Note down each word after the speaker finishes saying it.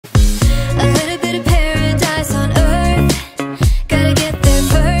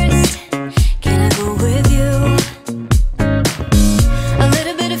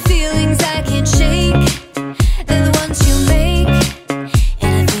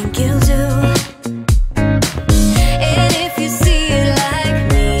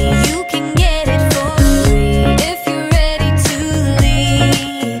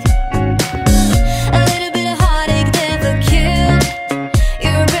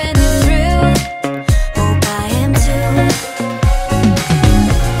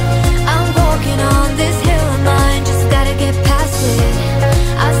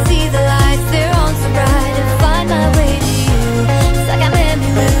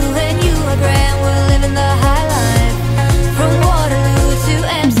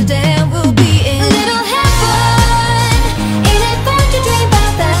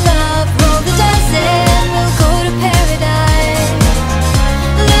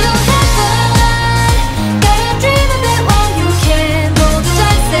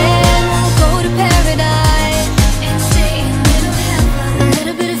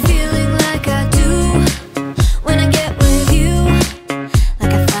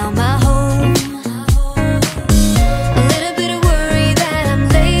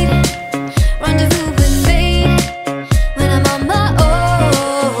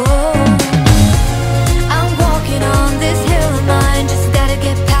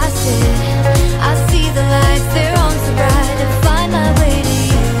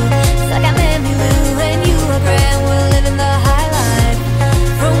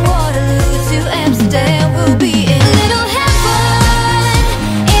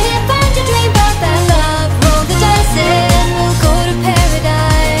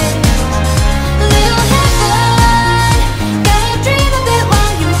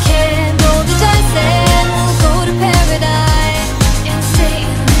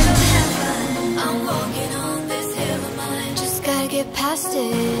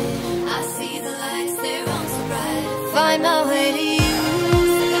wasted. I see the lights, they're on so bright. Find my way to you.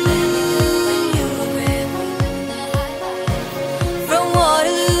 From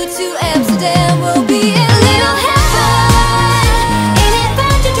Waterloo to Amsterdam, we'll be in little heaven. Ain't it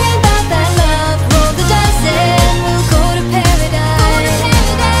fun to dream about that love? Roll the dice and we'll go to paradise.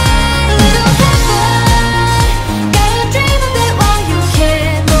 Little heaven, gotta dream of it while you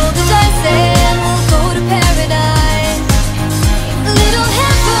can. Roll the dice and we'll go to paradise. Little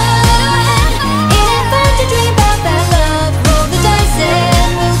heaven, ain't it fun to dream about that love? Roll the dice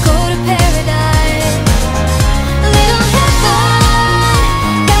and we'll go to paradise. Little heaven,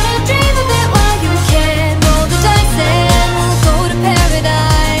 gotta dream of it while you can. Roll the dice and we'll go to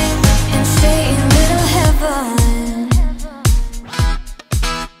paradise and stay in little heaven.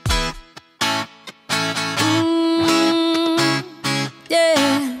 Yeah.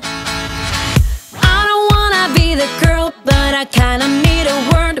 I don't wanna be the girl, but I kinda need a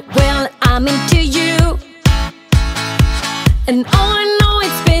word. Well, I'm into you, and oh, I know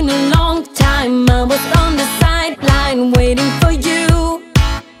it's been a long time. I was on the sideline waiting for you.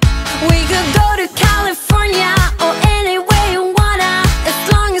 We could go to California or anywhere you wanna. As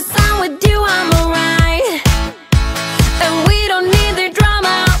long as I'm with you, I'm alright. And we don't need the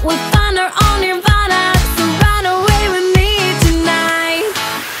drama, we'll find our own nirvana. So run away with me tonight.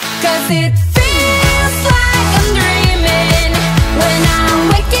 'Cause it feels like I'm dreaming when I'm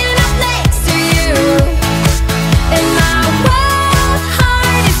waking up next to you. And my wild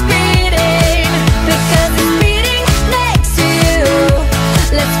heart is beating because it's beating next to you.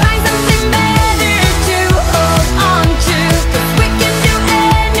 Let's find something better to hold on to, 'cause we can do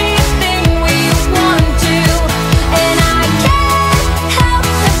anything we want to. And I can't help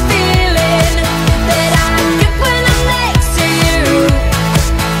the feeling that I get when I'm next to you.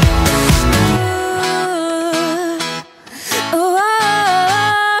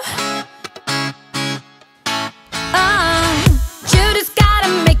 You just gotta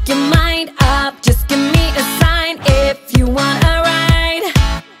make your mind up. Just give me a sign if you want a ride.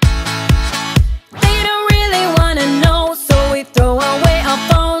 They don't really wanna know, so we throw away our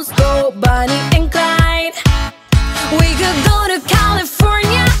phones, go Bonnie and Clyde. We could go to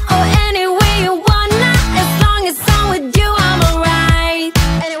California or anywhere you wanna. As long as I'm with you, I'm alright.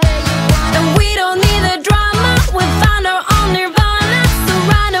 And we don't need the drama, we'll find our own nirvana. So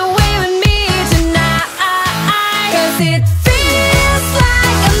run away with me tonight. 'Cause it feels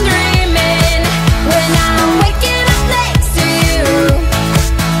like I'm dreaming when I'm waking up next to you.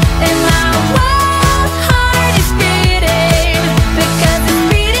 And my wild heart is beating because it's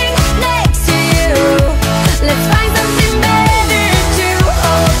beating next to you. Let's find something better to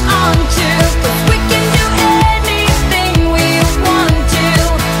hold on to, 'cause we can do anything we want to.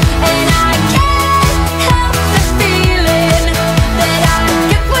 And I can't help the feeling that I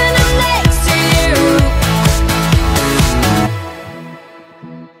get when I'm next to you.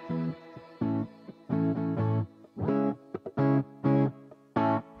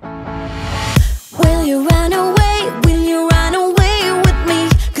 Will you run away? Will you run away with me?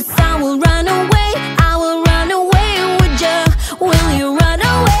 'Cause I will run away, I will run away with you. Will you run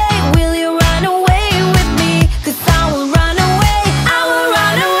away? Will you run away with me? 'Cause I will run away, I will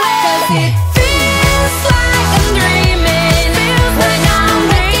run away. 'Cause it feels like I'm dreaming when I'm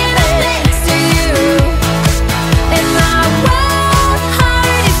waking up next to you. And my wild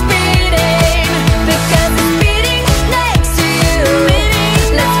heart is beating because it's beating next to you.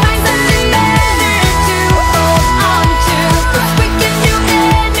 Let's find something better to hold on to, 'cause we can do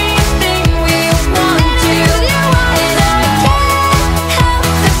anything we want to. And I can't help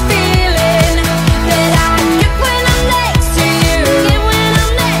the feeling that I get when I'm next to you.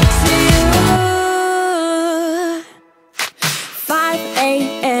 5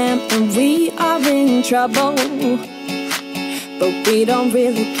 a.m. and we are in trouble, but we don't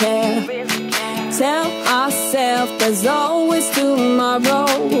really care. Tell ourselves there's always tomorrow,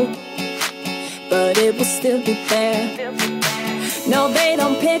 but it will still be there. No, they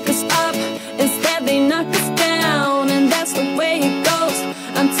don't pick us up, instead they knock us down. And that's the way it goes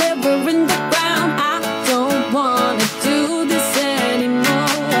until we're in the ground. I don't wanna do this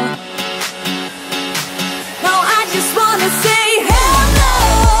anymore. No, I just wanna say hello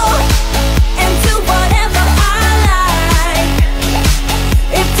and do whatever I like.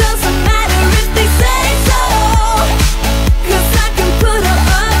 It doesn't matter if they say so, 'cause I can put up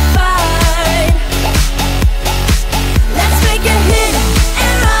a fight. Let's make a hit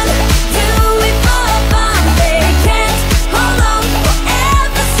and run.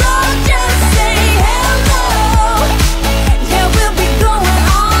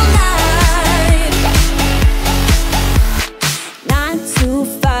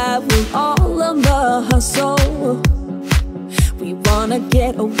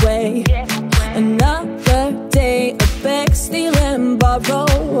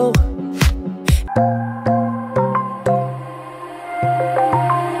 tomorrow.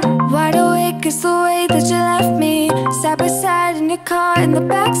 Wide awake is the way that you left me, side by side in your car in the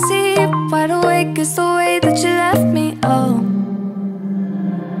backseat. Wide awake is the way that you left me, oh.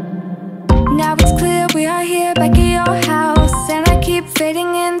 Now it's clear we are here back at your house, and I keep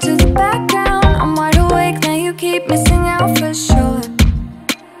fading into the background. I'm wide awake, now you keep missing out for sure.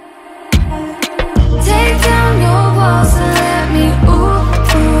 Take down your walls and let me, ooh,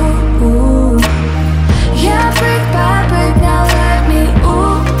 ooh, ooh. Yeah, brick by brick, now let me,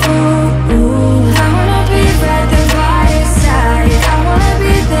 ooh, ooh, ooh. I wanna be right there by your side, I wanna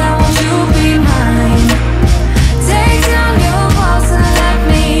be there, won't you be mine? Take down your walls and let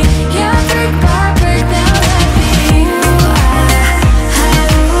me, yeah, brick by brick, now let me,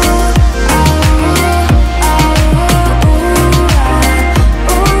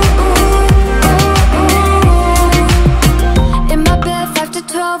 in my bed 5 to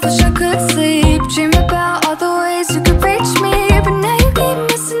 12, wish I could sleep. Dream about all the ways you could reach me, but now you keep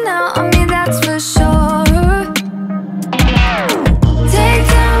missing out on me, that's for sure. Take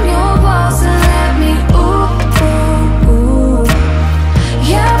down your walls and let me, ooh, ooh, ooh.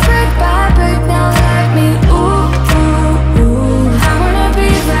 Yeah, brick by brick, now let me, ooh, ooh, ooh. I wanna be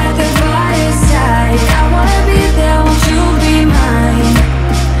right there by your side, I wanna be there, won't you be mine?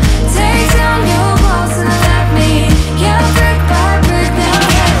 Take down your walls and let me, yeah, brick by brick, now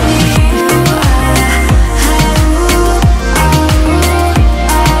let me,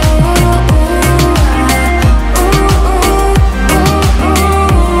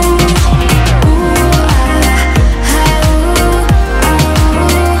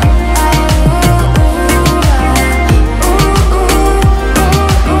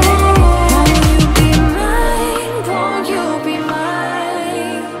 won't you be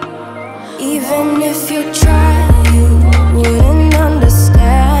mine? Even if you try, you wouldn't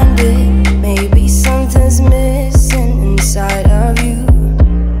understand it. Maybe something's missing inside of you.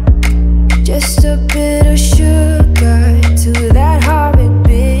 Just a bit of sugar to that horrid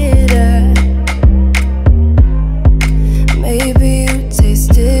bitter. Maybe you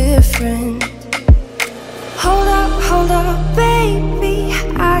taste different. Hold up, baby,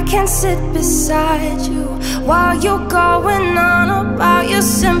 I can't sit beside you while you're going on about your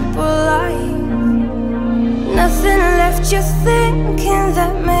simple life. Nothing left you thinking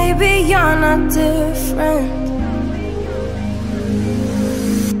that maybe you're not different.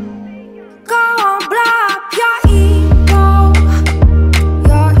 Go on, blow up your ego,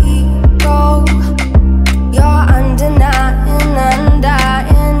 your undying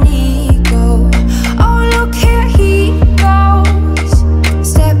ego. Oh, look here he goes,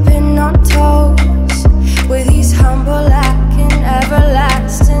 stepping on toes with his humble lacking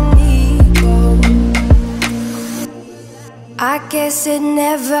everlasting ego. I guess it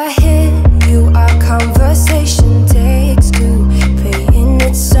never hit you, our conversation takes two, paying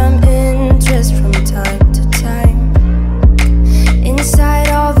it some interest from time to time. Inside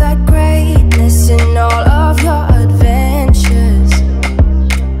all that greatness and all of your adventures,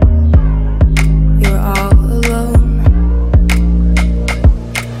 you're all alone.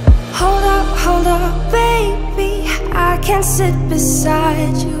 Hold up, baby, I can't sit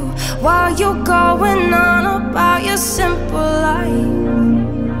beside you while you're going on about your simple life.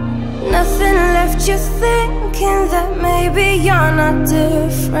 Nothing left you thinking that maybe you're not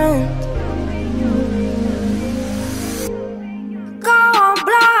different. Go on,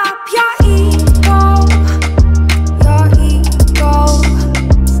 blow up your ego,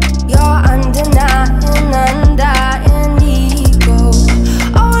 your undying ego.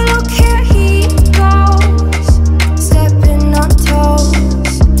 Oh, look here he goes, stepping on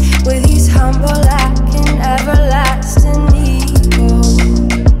toes with his humble lacking everlasting ego.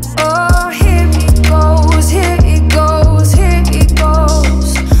 Oh, here he goes, here he goes, here he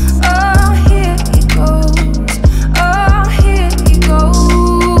goes. Oh,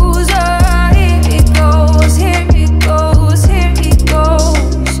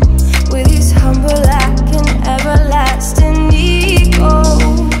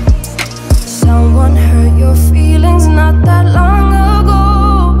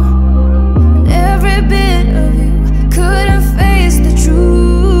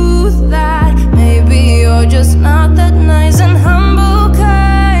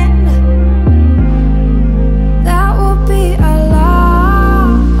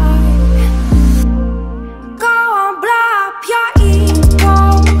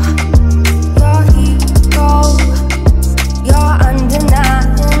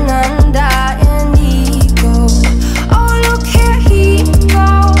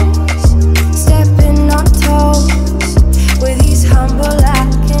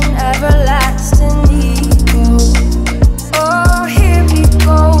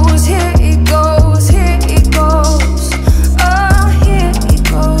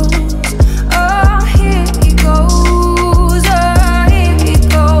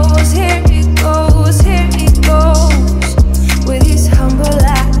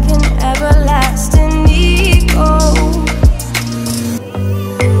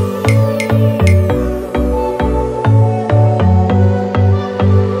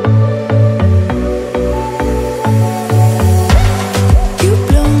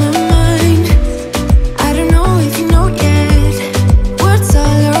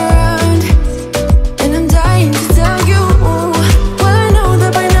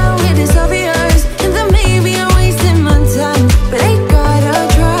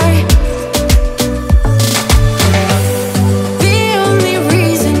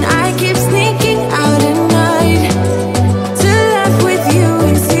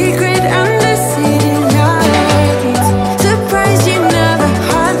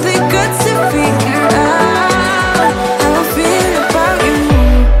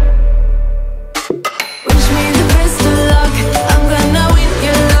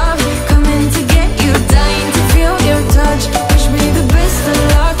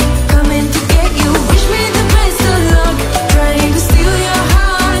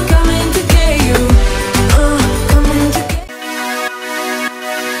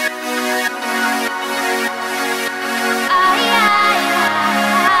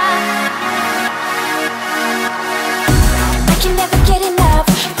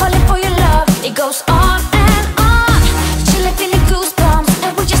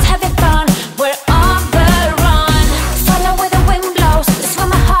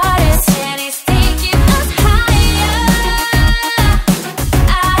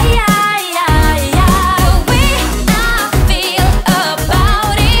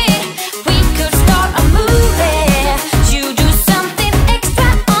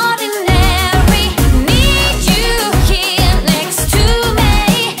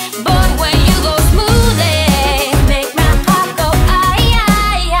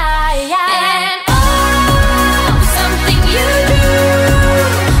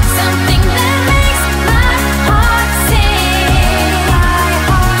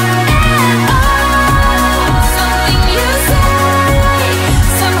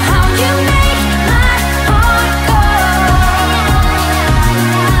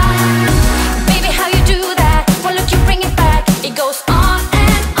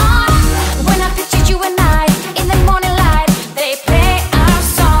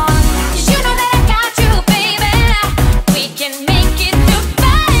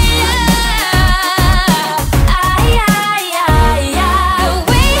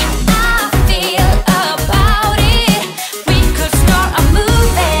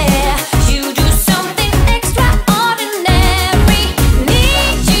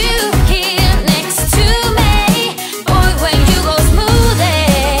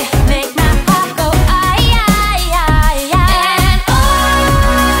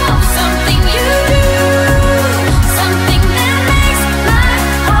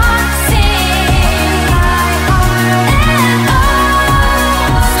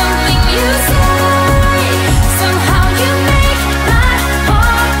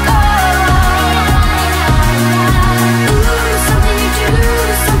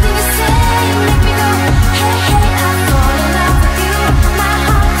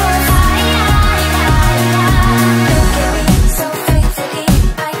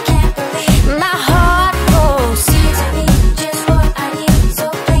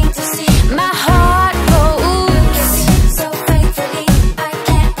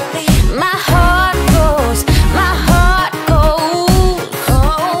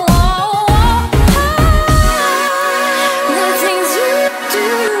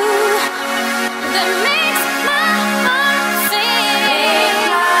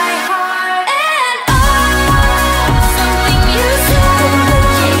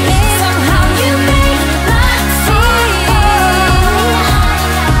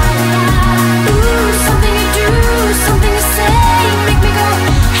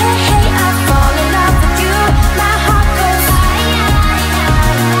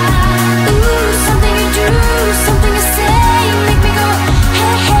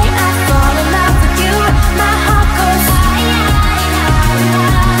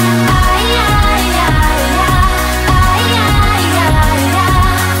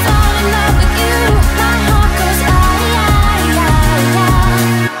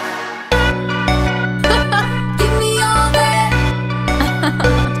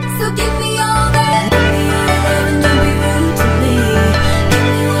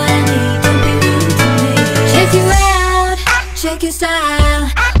 style.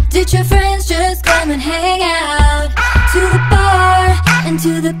 Did your friends just come and hang out? To the bar and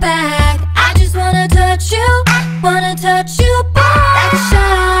to the back. I just wanna touch you, boy. Like a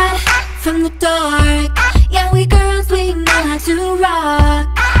shot from the dark. Yeah, we girls, we know how to rock.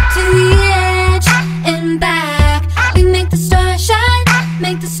 To the edge and back. We make the stars shine,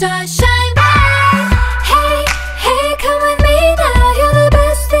 make the stars shine bright. Hey, hey, come with me now. You're the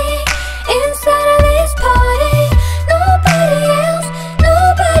best thing inside of this party. Nobody else,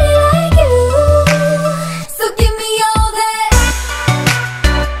 nobody like you. So give me all that.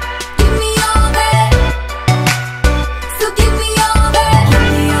 Give me all that. So give me all that. Give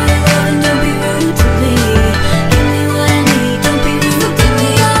me all your love and don't be rude to me. Give me what I need, don't be rude. So give me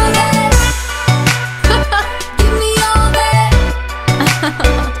all that. Give me all that.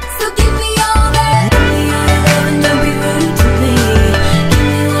 So give me all that. Give me all your love and don't be rude to me. Give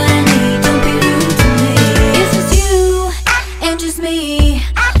me what I need, don't be rude to me. It's just you and just me.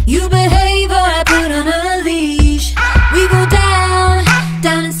 You behave or I put on a leash. We go down,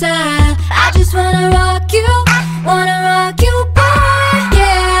 down in style. I just wanna rock you, boy.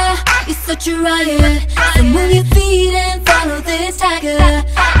 Yeah, you're such a riot. So move your feet and follow this tiger.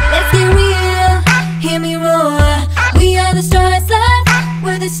 Let's get real, hear me roar. We are the stars live,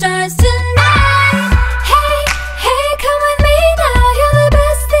 we're the stars tonight. Hey, hey, come with me now. You're the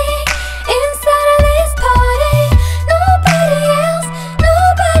best thing inside of this party. Nobody else,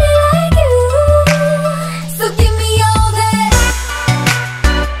 nobody like you. So give me all that.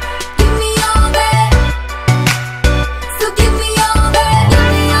 Give me all that. So give me all that. Give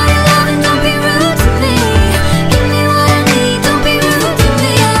me all your love and don't be rude to me. Give me what I need, don't be rude to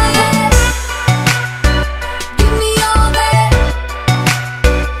me. Give me all that.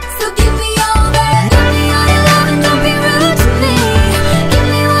 So give me all that. Give me all your love and don't be rude to me. Give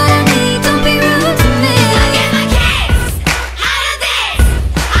me what I need, don't be rude to me. I get my kicks out of this.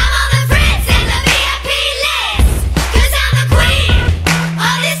 I'm on the Fritz and the VIP list. 'Cause I'm the queen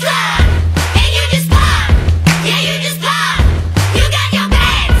of this club. And you just pop, yeah, you just pop. You got your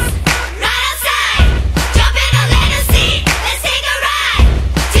bags right outside. Jump in the leather seat, let's take a ride.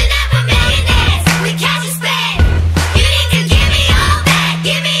 Tonight we're millionaires, we catch a spade. You need to give me all that,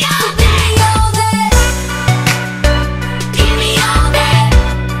 give me all that. Give me all that.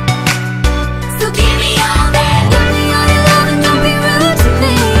 So give me all that. Give me all your love and don't be rude to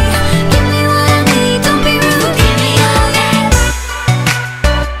me. Give me what I need, don't be rude. Give me all that.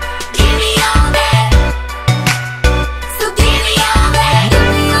 Give me all that. So give me all that. Give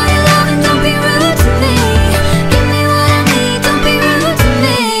me all your love and don't be rude to me. Give me what I need, don't be rude to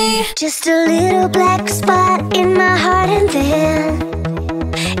me. Just a little black spot in my heart, and then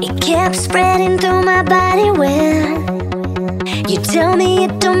it kept spreading through my body when you tell me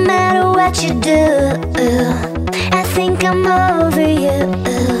it don't matter what you do. I think I'm over you.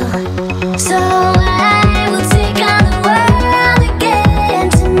 So I will take on the world again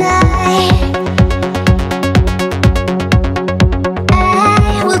tonight.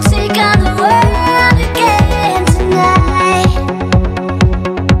 I will take on the world again tonight.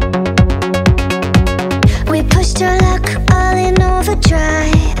 We pushed our luck all in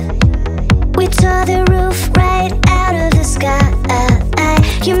overdrive. We tore the roof right out of the sky.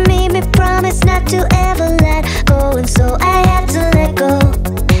 You made me promise not to ever